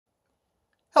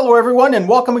Hello everyone, and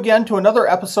welcome again to another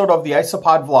episode of the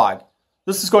IsoPod vlog.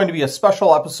 This is going to be a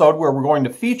special episode where we're going to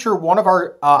feature one of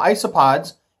our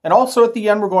IsoPods, and also at the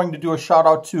end we're going to do a shout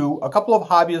out to a couple of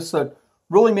hobbyists that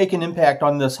really make an impact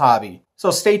on this hobby. So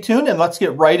stay tuned and let's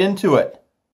get right into it.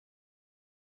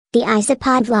 The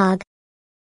IsoPod vlog.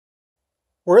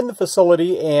 We're in the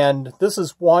facility, and this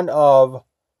is one of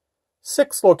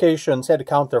 6 locations. Had to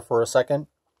count there for a second.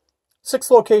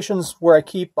 6 locations where I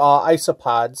keep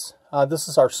IsoPods. This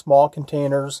is our small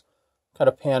containers. Kind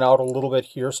of pan out a little bit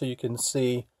here so you can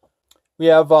see. We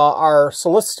have our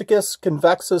Cylisticus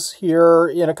convexus here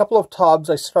in a couple of tubs.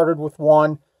 I started with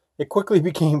 1. It quickly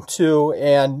became 2,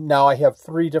 and now I have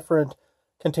 3 different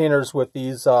containers with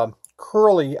these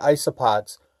curly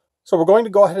isopods. So we're going to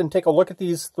go ahead and take a look at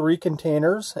these 3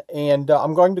 containers, and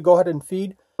I'm going to go ahead and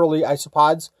feed curly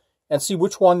isopods and see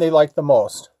which one they like the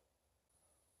most.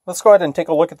 Let's go ahead and take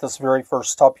a look at this very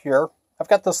first tub here. I've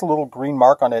got this little green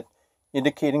mark on it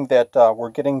indicating that we're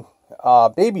getting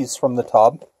babies from the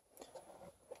tub.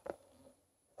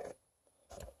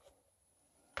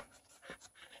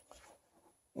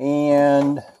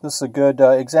 And this is a good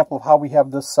example of how we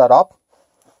have this set up.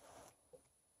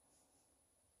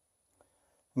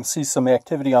 You can see some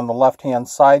activity on the left-hand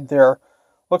side there.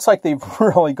 Looks like they've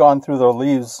really gone through their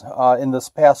leaves in this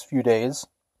past few days.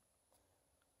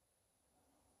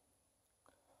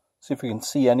 See if we can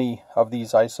see any of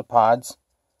these isopods.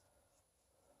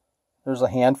 There's a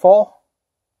handful.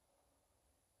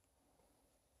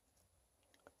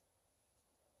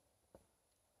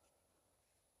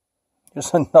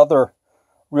 Here's another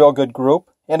real good group.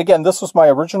 And again, this was my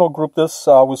original group. This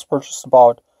was purchased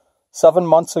about 7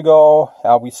 months ago.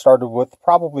 We started with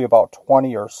probably about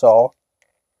 20 or so.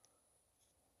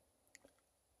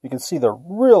 You can see they're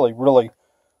really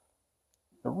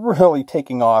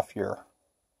taking off here.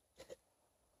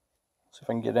 See if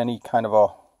I can get any kind of a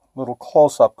little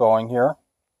close-up going here.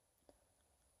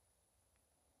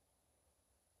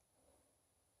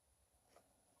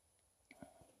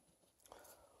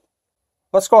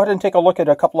 Let's go ahead and take a look at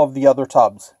a couple of the other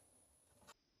tubs.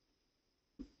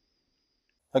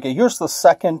 Okay, here's the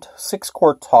second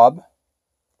 6-quart tub.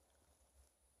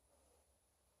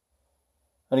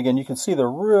 And again, you can see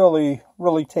they're really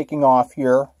taking off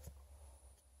here.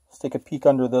 Let's take a peek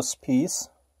under this piece.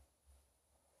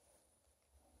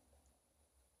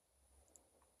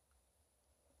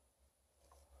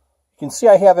 You can see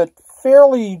I have it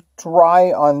fairly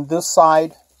dry on this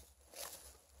side,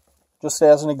 just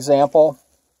as an example.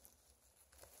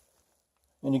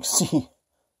 And you can see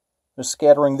there's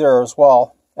scattering there as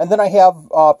well. And then I have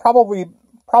probably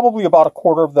about a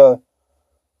quarter of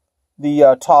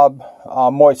the tub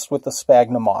moist with the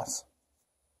sphagnum moss.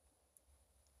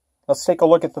 Let's take a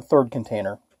look at the third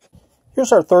container.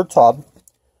 Here's our third tub.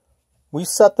 We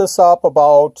set this up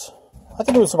about, I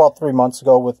think it was about 3 months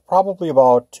ago, with probably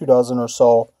about 2 dozen or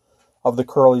so of the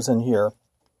curlies in here.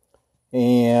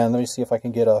 And let me see if I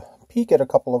can get a peek at a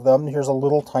couple of them. Here's a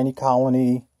little tiny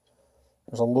colony.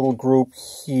 There's a little group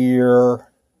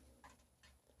here.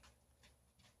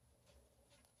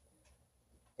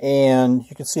 And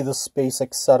you can see this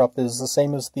basic setup is the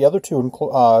same as the other 2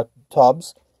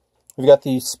 tubs. We've got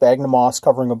the sphagnum moss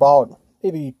covering about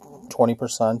maybe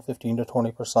 20%, 15 to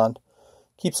 20%.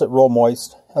 Keeps it real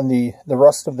moist. And the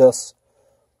rest of this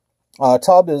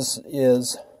tub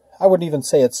is, I wouldn't even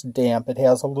say it's damp. It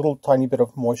has a little tiny bit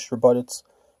of moisture, but it's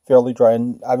fairly dry.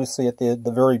 And obviously at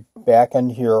the very back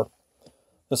end here,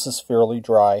 this is fairly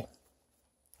dry.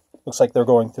 Looks like they're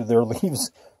going through their leaves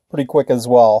pretty quick as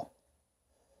well.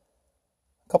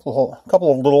 Couple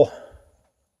of little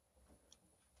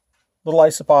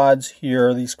isopods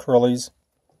here, these curlies.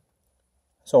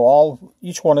 So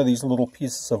each one of these little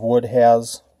pieces of wood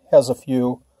has a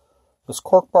few. This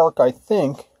cork bark, I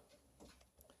think,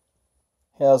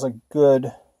 has a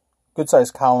good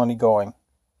sized colony going.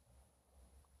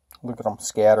 Look at them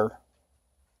scatter.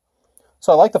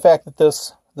 So I like the fact that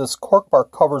this cork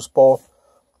bark covers both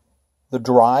the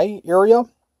dry area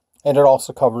and it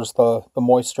also covers the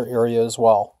moisture area as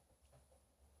well.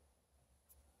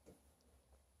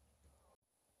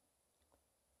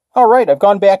 Alright, I've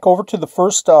gone back over to the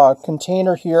first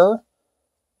container here.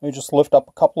 Let me just lift up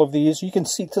a couple of these. You can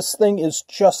see this thing is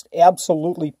just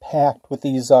absolutely packed with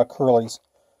these curlies.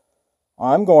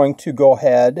 I'm going to go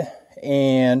ahead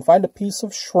and find a piece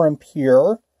of shrimp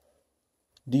here.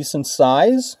 Decent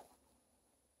size.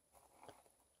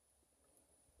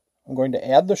 I'm going to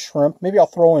add the shrimp. Maybe I'll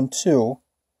throw in 2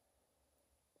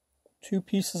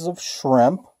 pieces of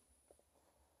shrimp.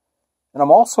 And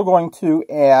I'm also going to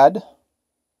add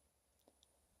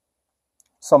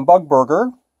some bug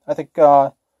burger. I think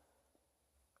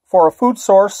For a food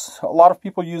source, a lot of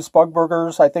people use bug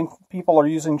burgers. I think people are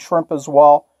using shrimp as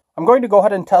well. I'm going to go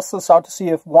ahead and test this out to see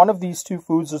if one of these two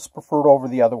foods is preferred over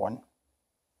the other one.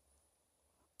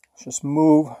 Let's just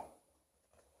move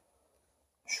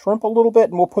shrimp a little bit,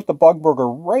 and we'll put the bug burger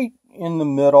right in the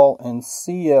middle and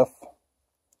see if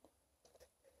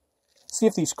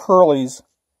these curlies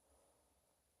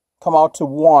come out to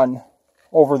one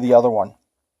over the other one.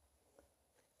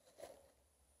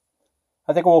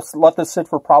 I think we'll let this sit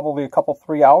for probably a couple,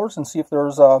 3 hours and see if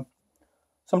there's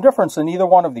some difference in either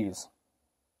one of these.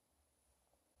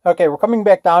 Okay, we're coming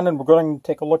back down and we're going to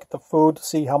take a look at the food to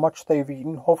see how much they've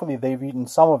eaten. Hopefully they've eaten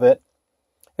some of it.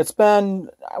 It's been,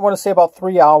 I want to say, about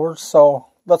 3 hours, so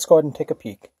let's go ahead and take a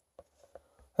peek.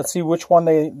 Let's see which one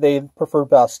they prefer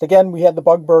best. Again, we had the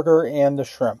bug burger and the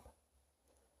shrimp.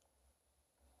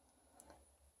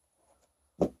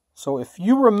 So if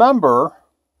you remember,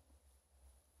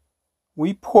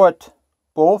 we put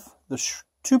both the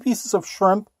 2 pieces of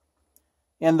shrimp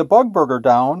and the bug burger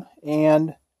down,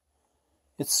 and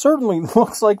it certainly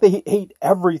looks like they ate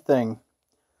everything.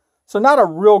 So not a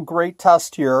real great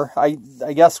test here. I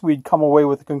guess we'd come away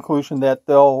with the conclusion that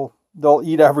they'll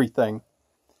eat everything.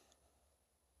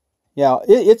 Yeah,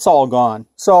 it's all gone.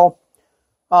 So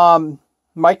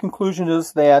my conclusion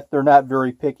is that they're not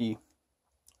very picky,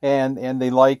 and they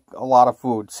like a lot of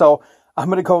food. So I'm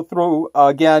going to go through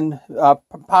again,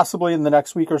 possibly in the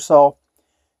next week or so,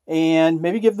 and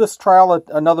maybe give this trial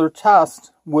another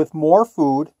test with more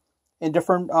food and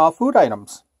different food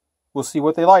items. We'll see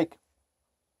what they like.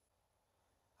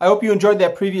 I hope you enjoyed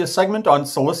that previous segment on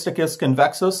Cylisticus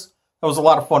convexus. That was a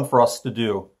lot of fun for us to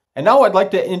do. And now I'd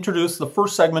like to introduce the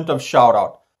first segment of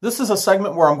Shoutout. This is a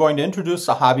segment where I'm going to introduce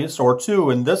a hobbyist or two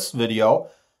in this video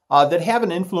that have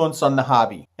an influence on the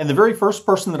hobby. And the very first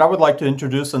person that I would like to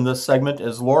introduce in this segment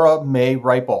is Laura May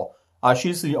Reipel.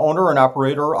 She's the owner and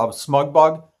operator of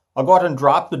SmugBug. I'll go ahead and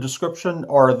drop the description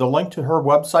or the link to her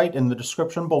website in the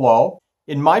description below.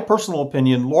 In my personal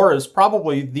opinion, Laura is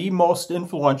probably the most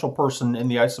influential person in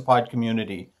the IsoPod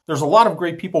community. There's a lot of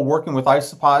great people working with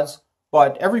isopods,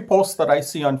 but every post that I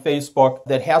see on Facebook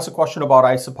that has a question about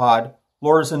IsoPod,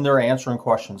 Laura's in there answering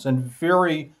questions, and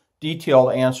very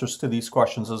detailed answers to these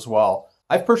questions as well.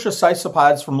 I've purchased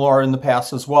isopods from Laura in the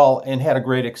past as well and had a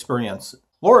great experience.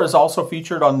 Laura is also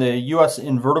featured on the U.S.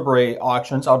 invertebrate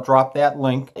auctions. I'll drop that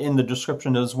link in the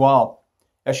description as well,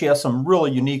 as she has some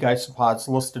really unique isopods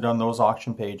listed on those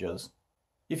auction pages.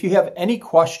 If you have any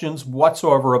questions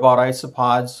whatsoever about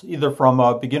isopods, either from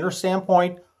a beginner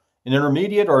standpoint, an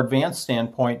intermediate or advanced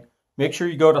standpoint, make sure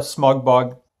you go to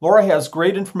SmugBug. Laura has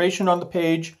great information on the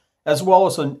page, as well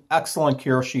as an excellent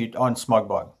care sheet on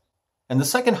SmugBug. And the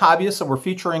second hobbyist that we're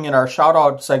featuring in our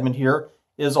shout-out segment here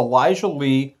is Elijah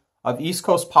Lee of East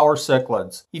Coast Power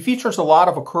Cichlids. He features a lot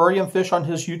of aquarium fish on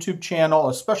his YouTube channel,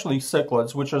 especially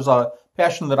cichlids, which is a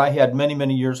passion that I had many,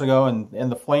 many years ago,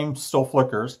 and the flame still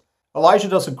flickers. Elijah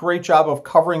does a great job of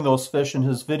covering those fish in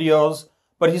his videos,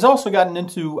 but he's also gotten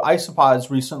into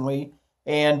isopods recently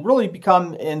and really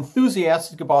become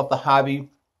enthusiastic about the hobby,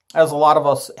 as a lot of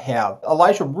us have.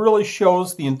 Elijah really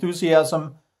shows the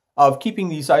enthusiasm of keeping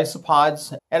these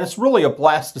isopods, and it's really a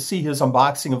blast to see his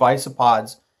unboxing of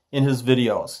isopods in his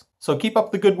videos. So keep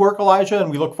up the good work, Elijah,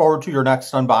 and we look forward to your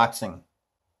next unboxing.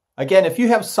 Again, if you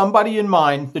have somebody in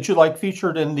mind that you'd like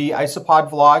featured in the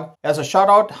IsoPod vlog as a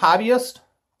shout-out hobbyist,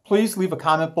 please leave a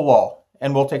comment below,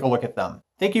 and we'll take a look at them.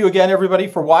 Thank you again, everybody,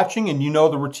 for watching, and you know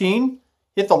the routine.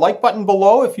 Hit the like button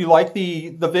below if you like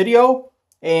the video,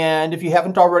 and if you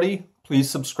haven't already, please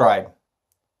subscribe.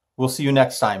 We'll see you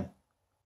next time.